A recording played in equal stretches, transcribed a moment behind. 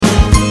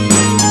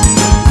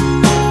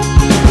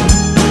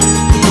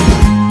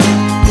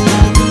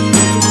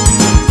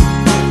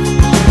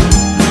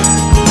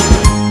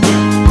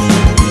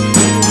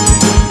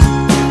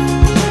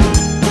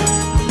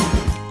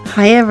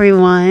Hi,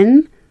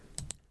 everyone.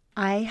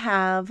 I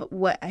have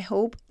what I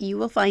hope you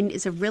will find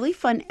is a really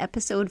fun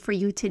episode for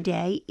you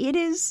today. It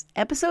is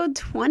episode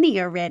 20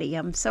 already.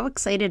 I'm so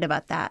excited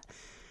about that.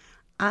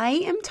 I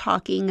am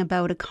talking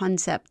about a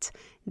concept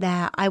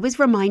that I was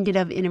reminded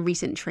of in a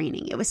recent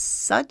training. It was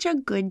such a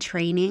good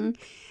training,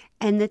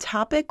 and the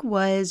topic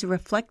was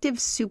reflective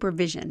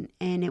supervision,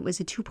 and it was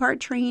a 2-part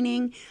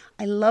training.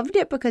 I loved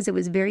it because it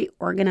was very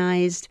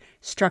organized,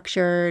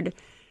 structured.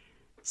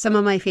 Some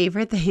of my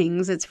favorite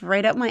things. It's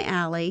right up my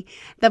alley.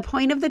 The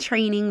point of the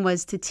training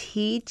was to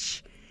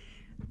teach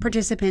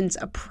participants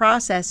a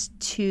process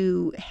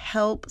to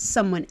help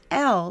someone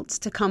else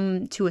to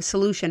come to a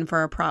solution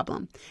for a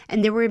problem.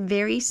 And there were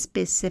very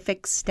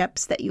specific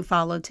steps that you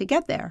followed to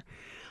get there.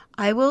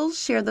 I will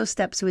share those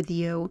steps with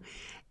you.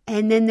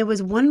 And then there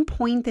was one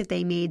point that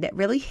they made that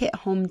really hit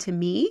home to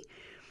me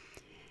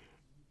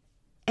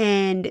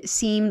and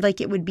seemed like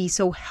it would be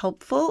so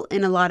helpful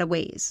in a lot of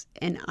ways.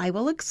 And I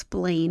will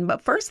explain.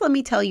 But first, let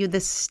me tell you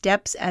the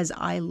steps as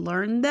I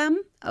learned them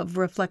of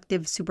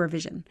reflective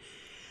supervision.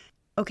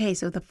 Okay,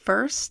 so the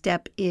first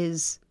step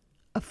is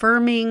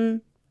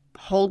affirming,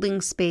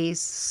 holding space,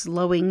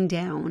 slowing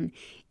down.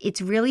 It's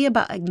really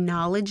about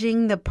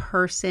acknowledging the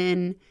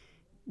person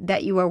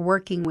that you are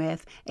working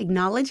with,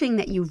 acknowledging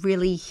that you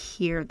really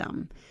hear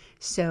them.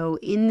 So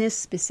in this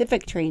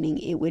specific training,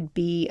 it would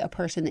be a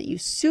person that you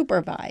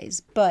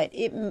supervise, but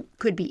it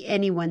could be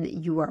anyone that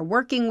you are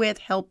working with,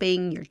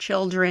 helping your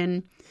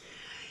children,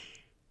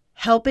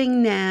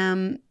 helping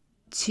them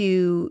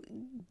to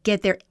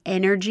get their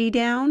energy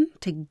down,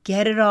 to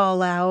get it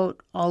all out,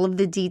 all of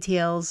the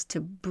details,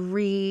 to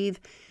breathe,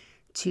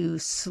 to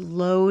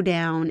slow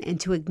down, and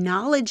to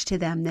acknowledge to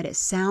them that it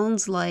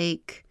sounds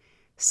like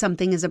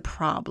something is a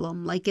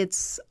problem, like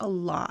it's a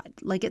lot,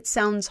 like it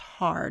sounds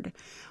hard.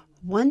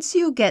 Once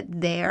you get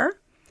there,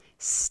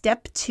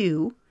 step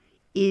 2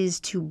 is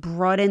to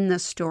broaden the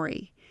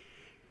story.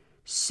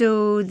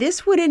 So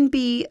this wouldn't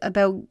be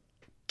about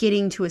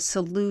getting to a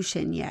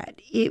solution yet.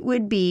 It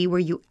would be where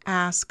you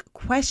ask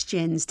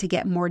questions to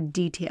get more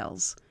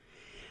details,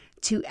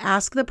 to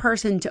ask the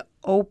person to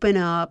open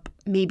up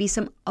maybe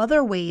some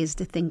other ways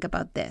to think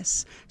about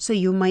this. So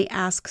you might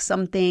ask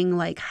something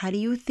like, how do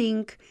you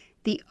think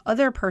the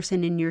other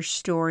person in your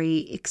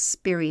story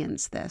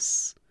experienced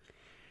this?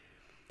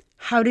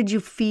 How did you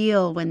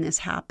feel when this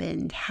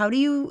happened? How do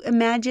you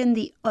imagine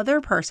the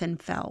other person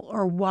felt?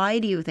 Or why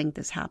do you think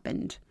this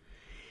happened?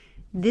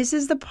 This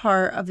is the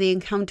part of the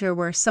encounter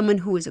where someone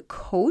who is a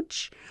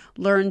coach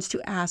learns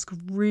to ask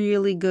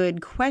really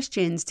good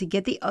questions to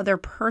get the other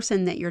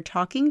person that you're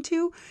talking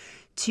to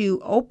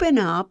open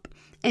up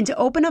and to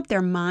open up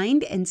their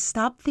mind and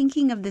stop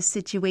thinking of the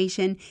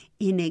situation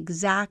in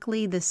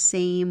exactly the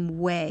same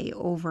way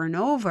over and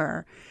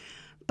over,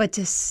 but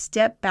to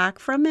step back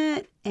from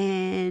it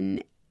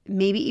and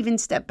maybe even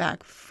step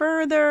back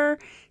further,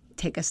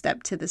 take a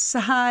step to the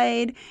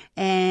side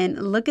and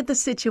look at the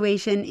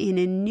situation in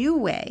a new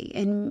way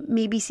and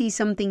maybe see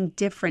something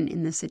different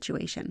in the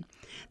situation.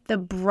 The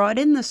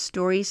broaden the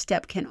story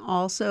step can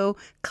also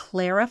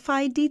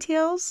clarify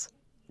details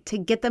to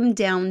get them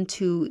down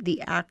to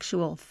the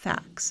actual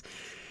facts.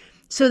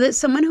 So that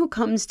someone who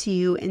comes to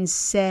you and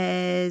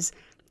says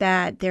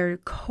that their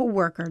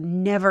coworker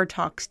never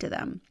talks to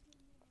them,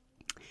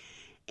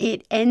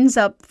 it ends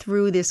up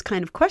through this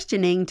kind of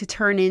questioning to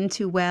turn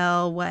into,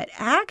 well, what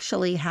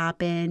actually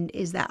happened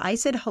is that I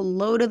said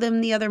hello to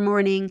them the other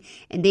morning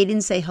and they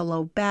didn't say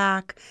hello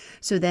back.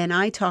 So then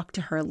I talked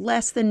to her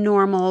less than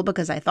normal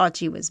because I thought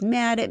she was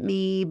mad at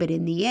me. But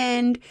in the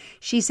end,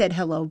 she said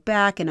hello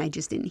back and I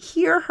just didn't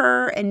hear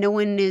her and no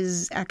one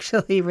is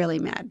actually really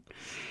mad.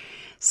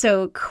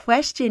 So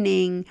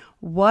questioning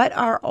what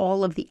are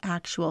all of the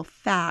actual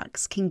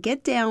facts can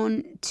get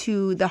down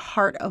to the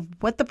heart of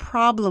what the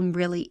problem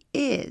really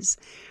is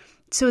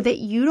so that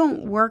you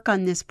don't work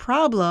on this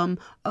problem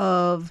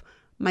of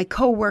my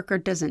coworker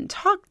doesn't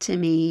talk to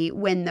me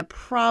when the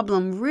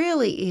problem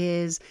really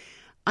is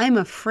I'm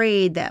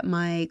afraid that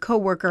my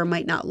coworker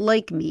might not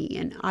like me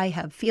and I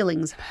have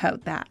feelings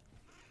about that.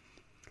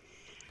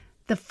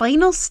 The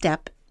final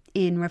step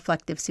in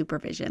reflective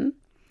supervision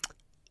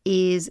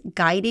is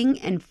guiding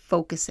and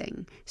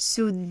focusing.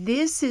 So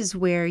this is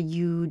where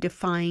you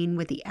define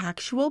what the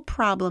actual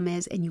problem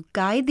is and you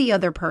guide the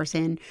other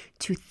person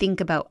to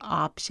think about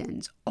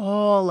options,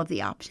 all of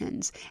the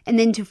options, and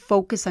then to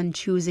focus on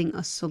choosing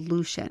a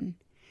solution.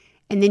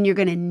 And then you're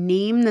going to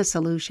name the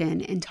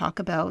solution and talk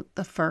about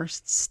the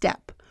first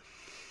step.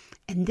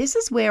 And this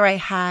is where I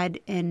had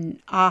an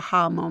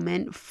aha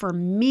moment for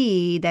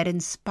me that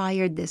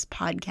inspired this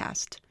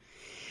podcast.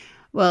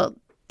 Well,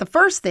 the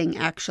first thing,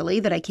 actually,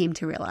 that I came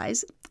to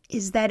realize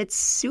is that it's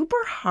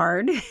super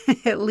hard,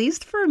 at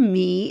least for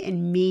me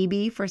and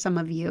maybe for some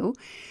of you,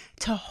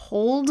 to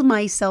hold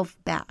myself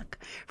back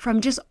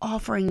from just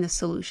offering the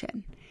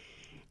solution.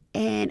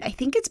 And I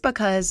think it's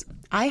because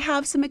I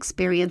have some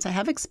experience. I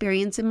have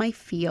experience in my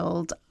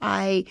field.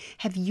 I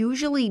have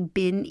usually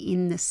been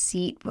in the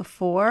seat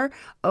before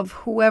of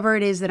whoever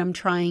it is that I'm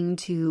trying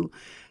to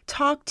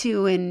talk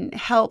to and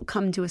help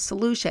come to a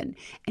solution.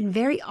 And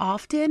very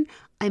often,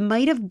 I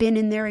might have been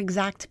in their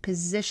exact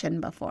position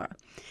before.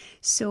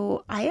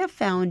 So I have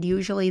found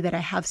usually that I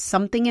have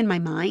something in my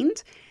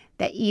mind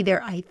that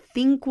either I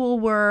think will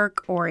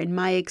work, or in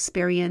my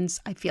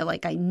experience, I feel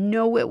like I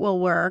know it will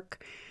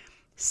work.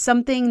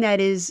 Something that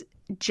is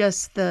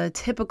just the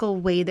typical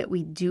way that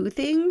we do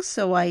things.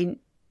 So I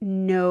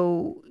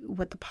know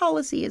what the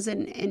policy is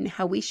and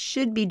how we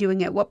should be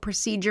doing it, what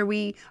procedure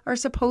we are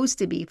supposed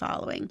to be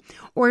following.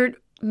 Or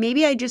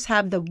maybe I just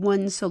have the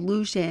one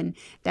solution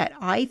that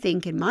I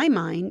think in my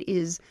mind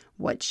is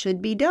what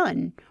should be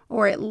done,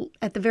 or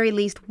at the very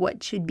least,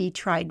 what should be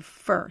tried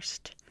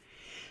first.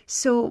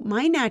 So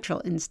my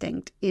natural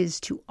instinct is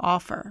to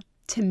offer.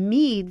 To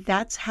me,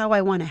 that's how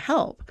I want to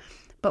help.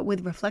 But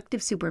with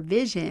reflective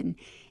supervision,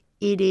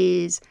 it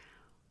is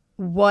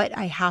what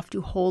I have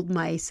to hold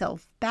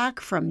myself back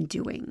from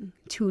doing,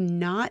 to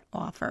not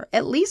offer,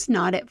 at least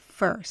not at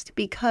first,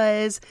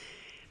 because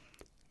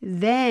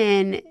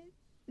then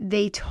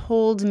they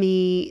told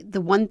me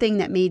the one thing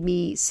that made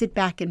me sit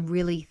back and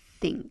really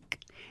think,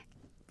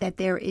 that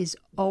there is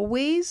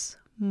always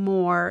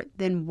more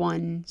than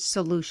one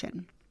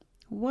solution.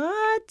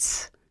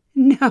 What?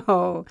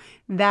 No,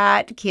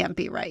 that can't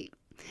be right.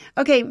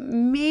 Okay,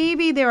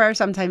 maybe there are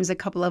sometimes a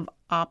couple of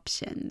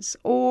options,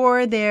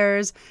 or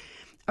there's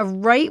a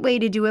right way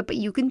to do it, but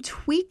you can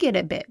tweak it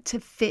a bit to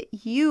fit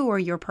you or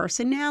your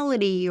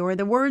personality or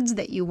the words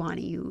that you want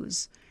to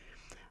use.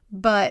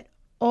 But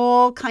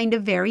all kind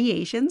of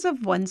variations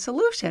of one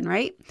solution,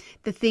 right?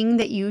 The thing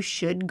that you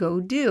should go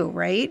do,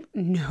 right?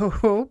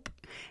 Nope.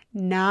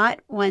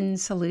 Not one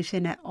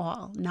solution at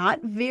all,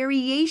 not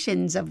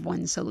variations of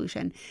one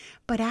solution,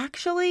 but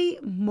actually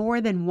more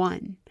than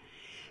one.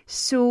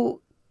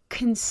 So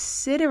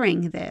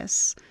considering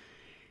this,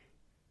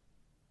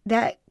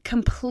 that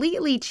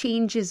completely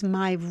changes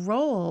my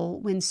role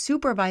when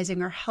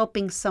supervising or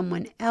helping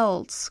someone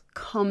else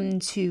come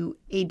to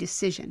a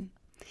decision.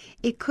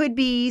 It could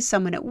be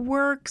someone at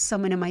work,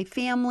 someone in my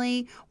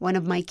family, one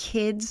of my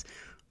kids,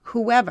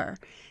 whoever.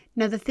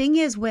 Now, the thing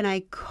is, when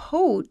I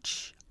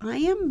coach, I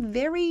am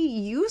very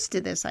used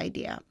to this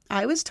idea.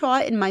 I was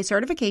taught in my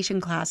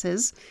certification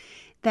classes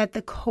that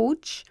the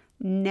coach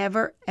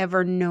never,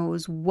 ever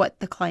knows what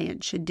the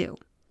client should do.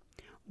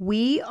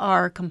 We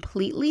are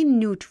completely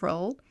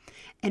neutral,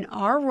 and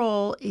our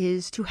role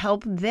is to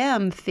help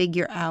them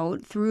figure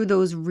out through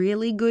those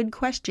really good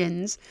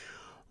questions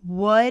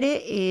what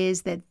it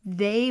is that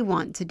they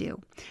want to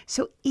do.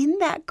 So in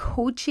that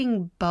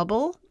coaching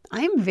bubble,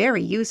 I'm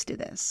very used to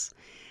this.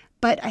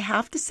 But I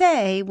have to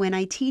say, when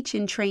I teach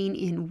and train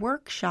in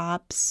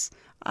workshops,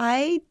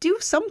 I do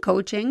some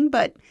coaching,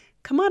 but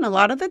come on, a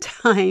lot of the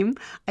time,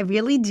 I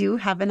really do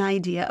have an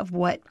idea of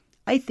what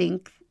I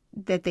think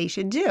that they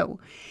should do.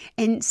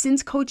 And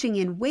since coaching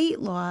in weight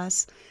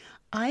loss,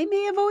 I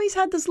may have always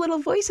had this little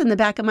voice in the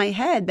back of my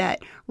head that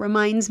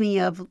reminds me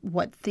of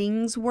what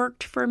things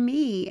worked for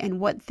me and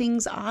what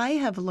things I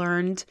have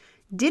learned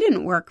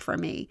didn't work for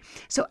me.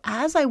 So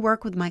as I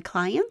work with my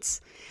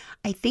clients,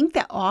 I think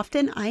that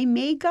often I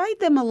may guide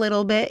them a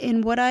little bit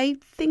in what I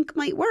think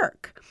might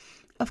work.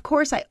 Of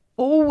course, I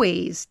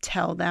always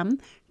tell them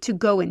to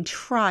go and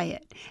try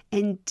it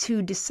and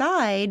to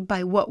decide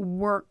by what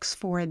works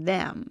for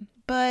them.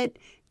 But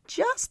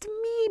just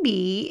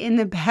maybe in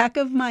the back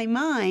of my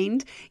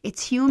mind,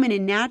 it's human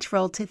and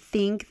natural to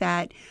think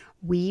that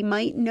we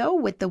might know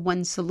what the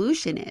one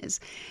solution is.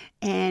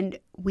 And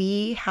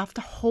we have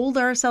to hold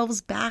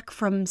ourselves back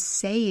from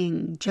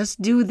saying,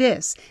 just do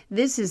this.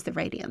 This is the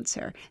right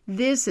answer.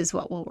 This is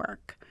what will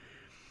work.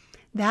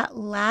 That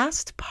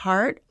last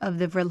part of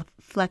the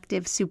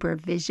reflective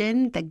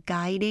supervision, the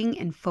guiding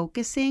and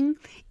focusing,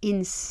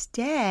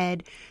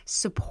 instead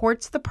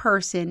supports the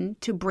person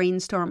to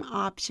brainstorm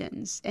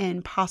options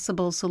and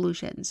possible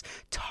solutions.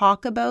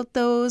 Talk about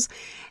those.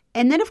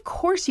 And then, of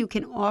course, you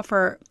can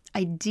offer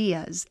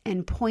ideas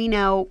and point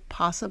out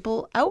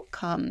possible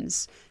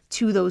outcomes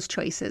to those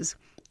choices.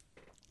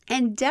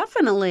 And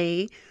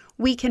definitely,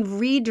 we can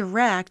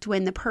redirect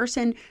when the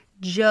person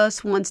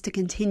just wants to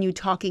continue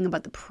talking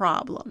about the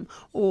problem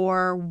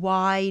or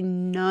why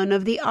none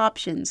of the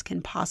options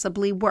can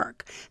possibly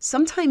work.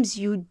 Sometimes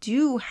you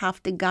do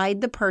have to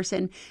guide the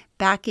person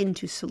back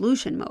into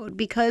solution mode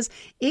because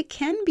it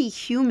can be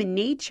human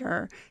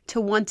nature to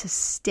want to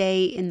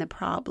stay in the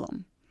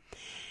problem.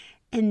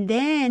 And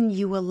then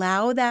you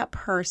allow that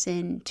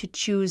person to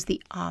choose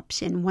the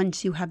option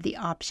once you have the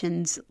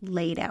options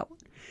laid out.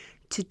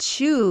 To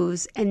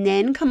choose and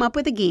then come up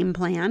with a game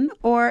plan,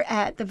 or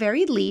at the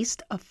very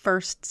least, a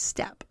first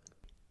step.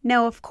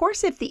 Now, of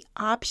course, if the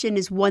option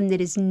is one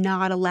that is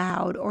not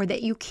allowed or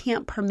that you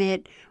can't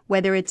permit,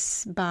 whether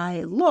it's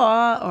by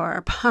law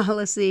or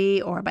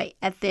policy or by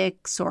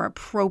ethics or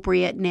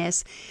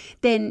appropriateness,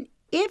 then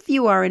if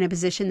you are in a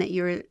position that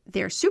you're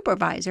their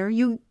supervisor,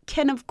 you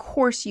can, of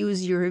course,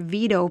 use your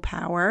veto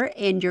power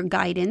and your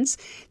guidance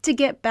to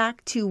get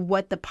back to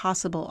what the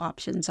possible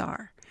options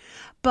are.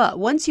 But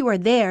once you are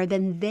there,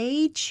 then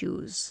they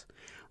choose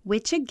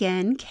which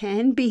again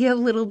can be a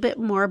little bit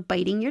more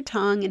biting your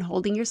tongue and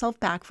holding yourself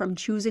back from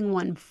choosing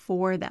one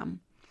for them.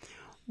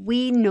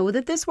 We know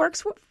that this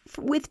works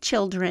with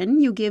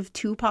children. You give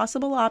 2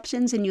 possible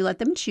options and you let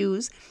them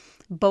choose.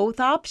 Both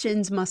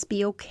options must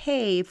be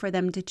okay for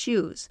them to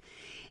choose.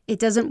 It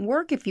doesn't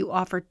work if you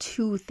offer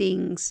 2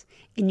 things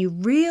and you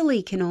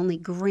really can only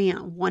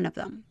grant one of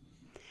them,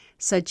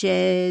 such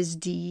as,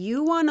 do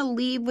you want to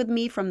leave with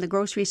me from the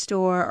grocery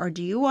store or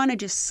do you want to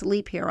just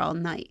sleep here all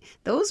night?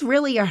 Those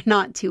really are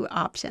not 2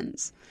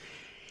 options.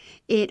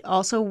 It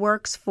also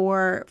works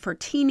for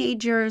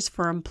teenagers,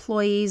 for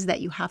employees,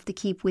 that you have to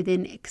keep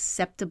within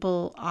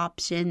acceptable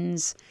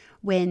options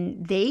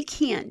when they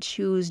can't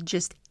choose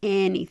just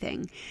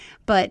anything,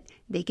 but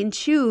they can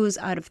choose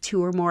out of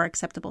 2 or more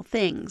acceptable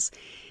things.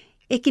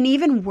 It can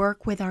even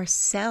work with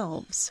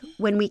ourselves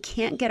when we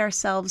can't get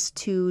ourselves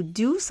to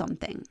do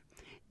something.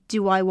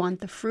 Do I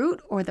want the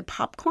fruit or the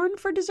popcorn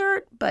for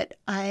dessert, but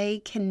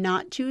I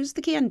cannot choose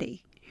the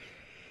candy?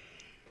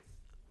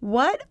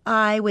 What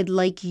I would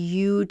like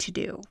you to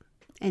do,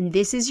 and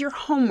this is your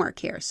homework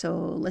here, so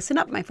listen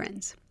up, my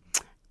friends.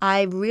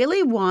 I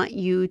really want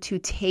you to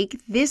take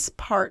this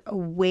part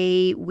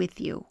away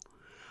with you.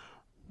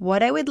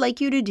 What I would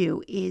like you to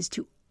do is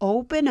to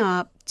open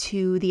up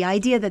to the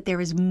idea that there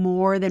is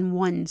more than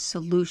one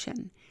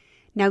solution.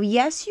 Now,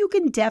 yes, you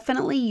can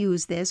definitely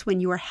use this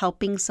when you are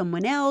helping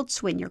someone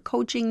else, when you're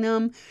coaching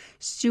them,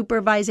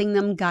 supervising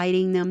them,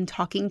 guiding them,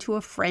 talking to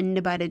a friend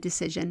about a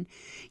decision.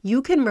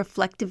 You can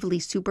reflectively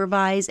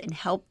supervise and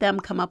help them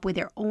come up with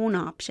their own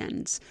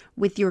options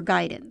with your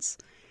guidance.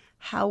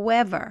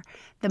 However,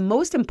 the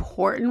most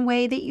important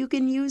way that you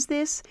can use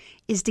this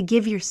is to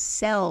give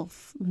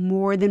yourself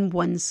more than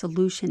one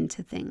solution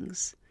to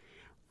things.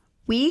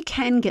 We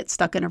can get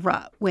stuck in a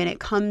rut when it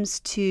comes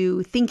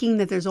to thinking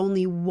that there's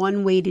only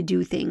one way to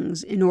do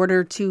things in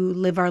order to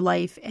live our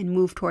life and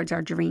move towards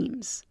our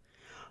dreams.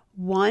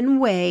 One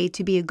way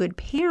to be a good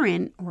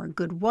parent or a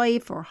good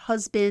wife or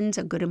husband,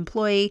 a good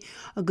employee,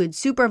 a good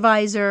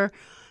supervisor,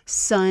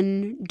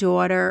 son,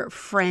 daughter,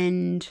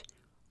 friend.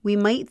 We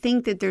might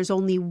think that there's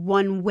only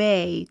one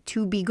way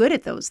to be good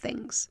at those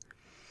things.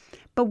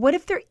 But what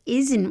if there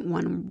isn't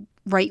one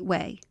right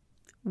way?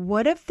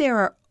 What if there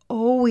are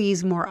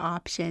always more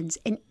options,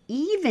 and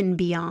even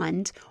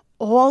beyond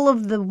all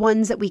of the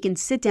ones that we can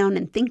sit down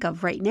and think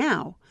of right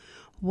now?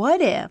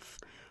 What if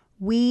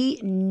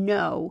we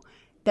know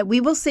that we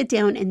will sit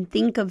down and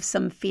think of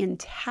some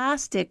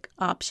fantastic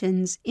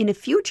options in a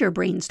future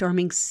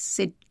brainstorming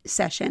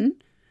session,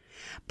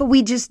 but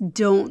we just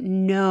don't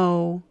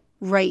know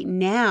right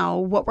now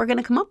what we're going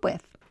to come up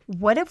with?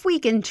 What if we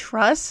can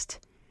trust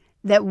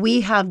that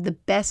we have the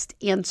best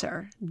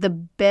answer, the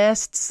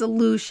best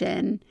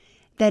solution,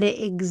 that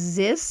it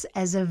exists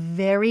as a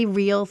very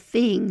real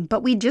thing,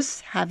 but we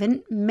just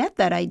haven't met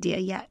that idea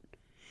yet?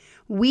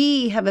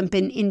 We haven't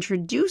been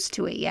introduced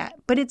to it yet,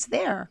 but it's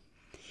there.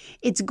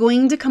 It's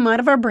going to come out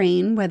of our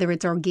brain, whether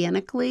it's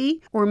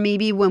organically or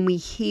maybe when we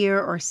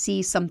hear or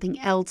see something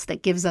else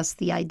that gives us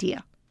the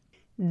idea.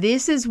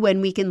 This is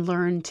when we can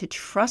learn to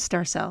trust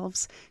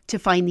ourselves to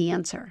find the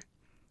answer,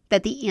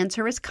 that the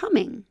answer is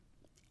coming.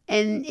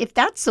 And if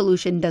that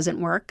solution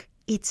doesn't work,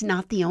 it's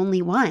not the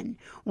only one.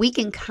 We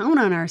can count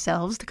on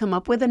ourselves to come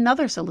up with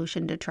another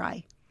solution to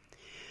try.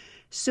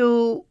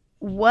 So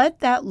what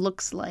that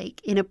looks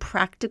like in a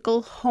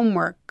practical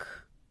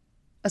homework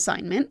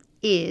assignment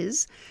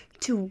is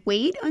to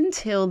wait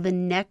until the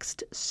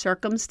next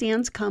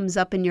circumstance comes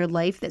up in your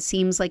life that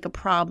seems like a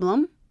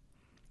problem,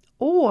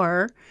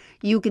 or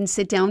you can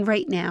sit down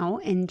right now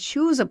and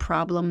choose a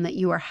problem that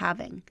you are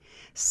having,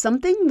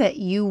 something that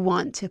you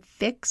want to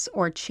fix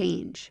or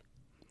change.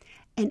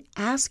 And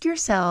ask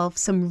yourself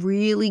some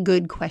really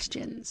good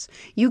questions.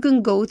 You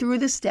can go through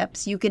the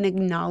steps. You can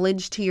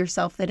acknowledge to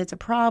yourself that it's a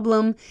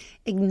problem,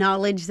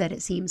 acknowledge that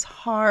it seems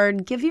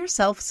hard, give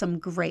yourself some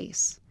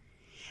grace,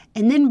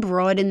 and then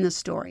broaden the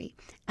story.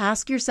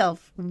 Ask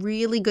yourself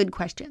really good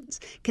questions.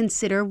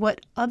 Consider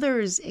what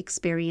others'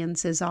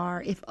 experiences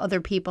are if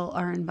other people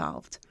are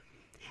involved.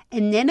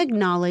 And then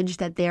acknowledge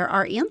that there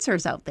are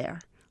answers out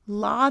there.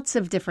 Lots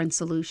of different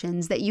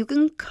solutions that you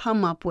can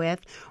come up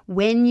with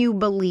when you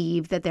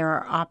believe that there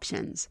are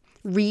options.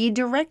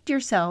 Redirect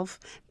yourself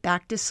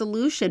back to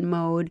solution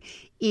mode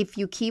if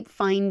you keep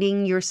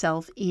finding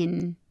yourself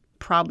in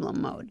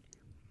problem mode.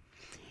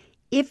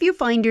 If you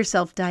find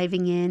yourself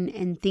diving in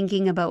and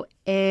thinking about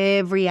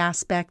every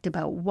aspect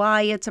about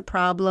why it's a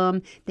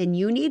problem, then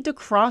you need to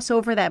cross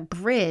over that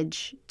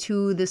bridge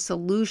to the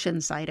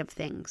solution side of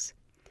things.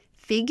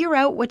 Figure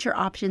out what your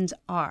options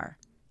are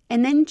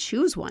and then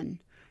choose one.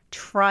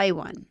 Try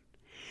one.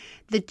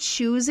 The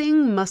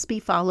choosing must be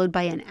followed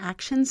by an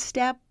action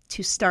step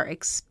to start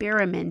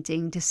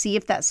experimenting to see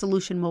if that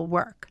solution will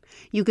work.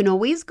 You can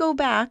always go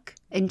back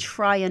and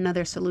try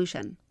another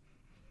solution.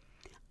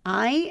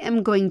 I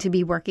am going to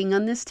be working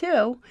on this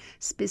too,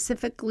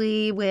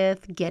 specifically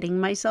with getting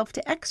myself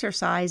to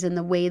exercise in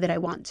the way that I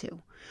want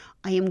to.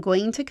 I am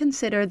going to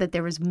consider that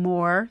there is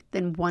more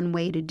than one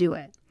way to do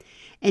it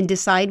and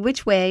decide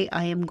which way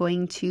I am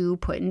going to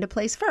put into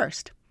place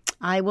first.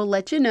 I will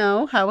let you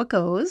know how it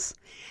goes.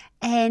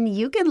 And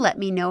you can let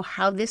me know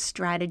how this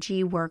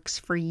strategy works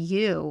for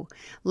you.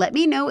 Let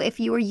me know if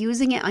you are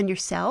using it on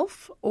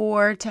yourself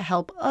or to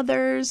help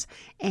others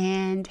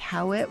and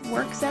how it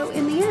works out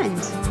in the end.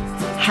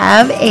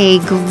 Have a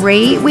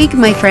great week,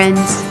 my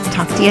friends.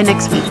 Talk to you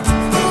next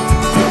week.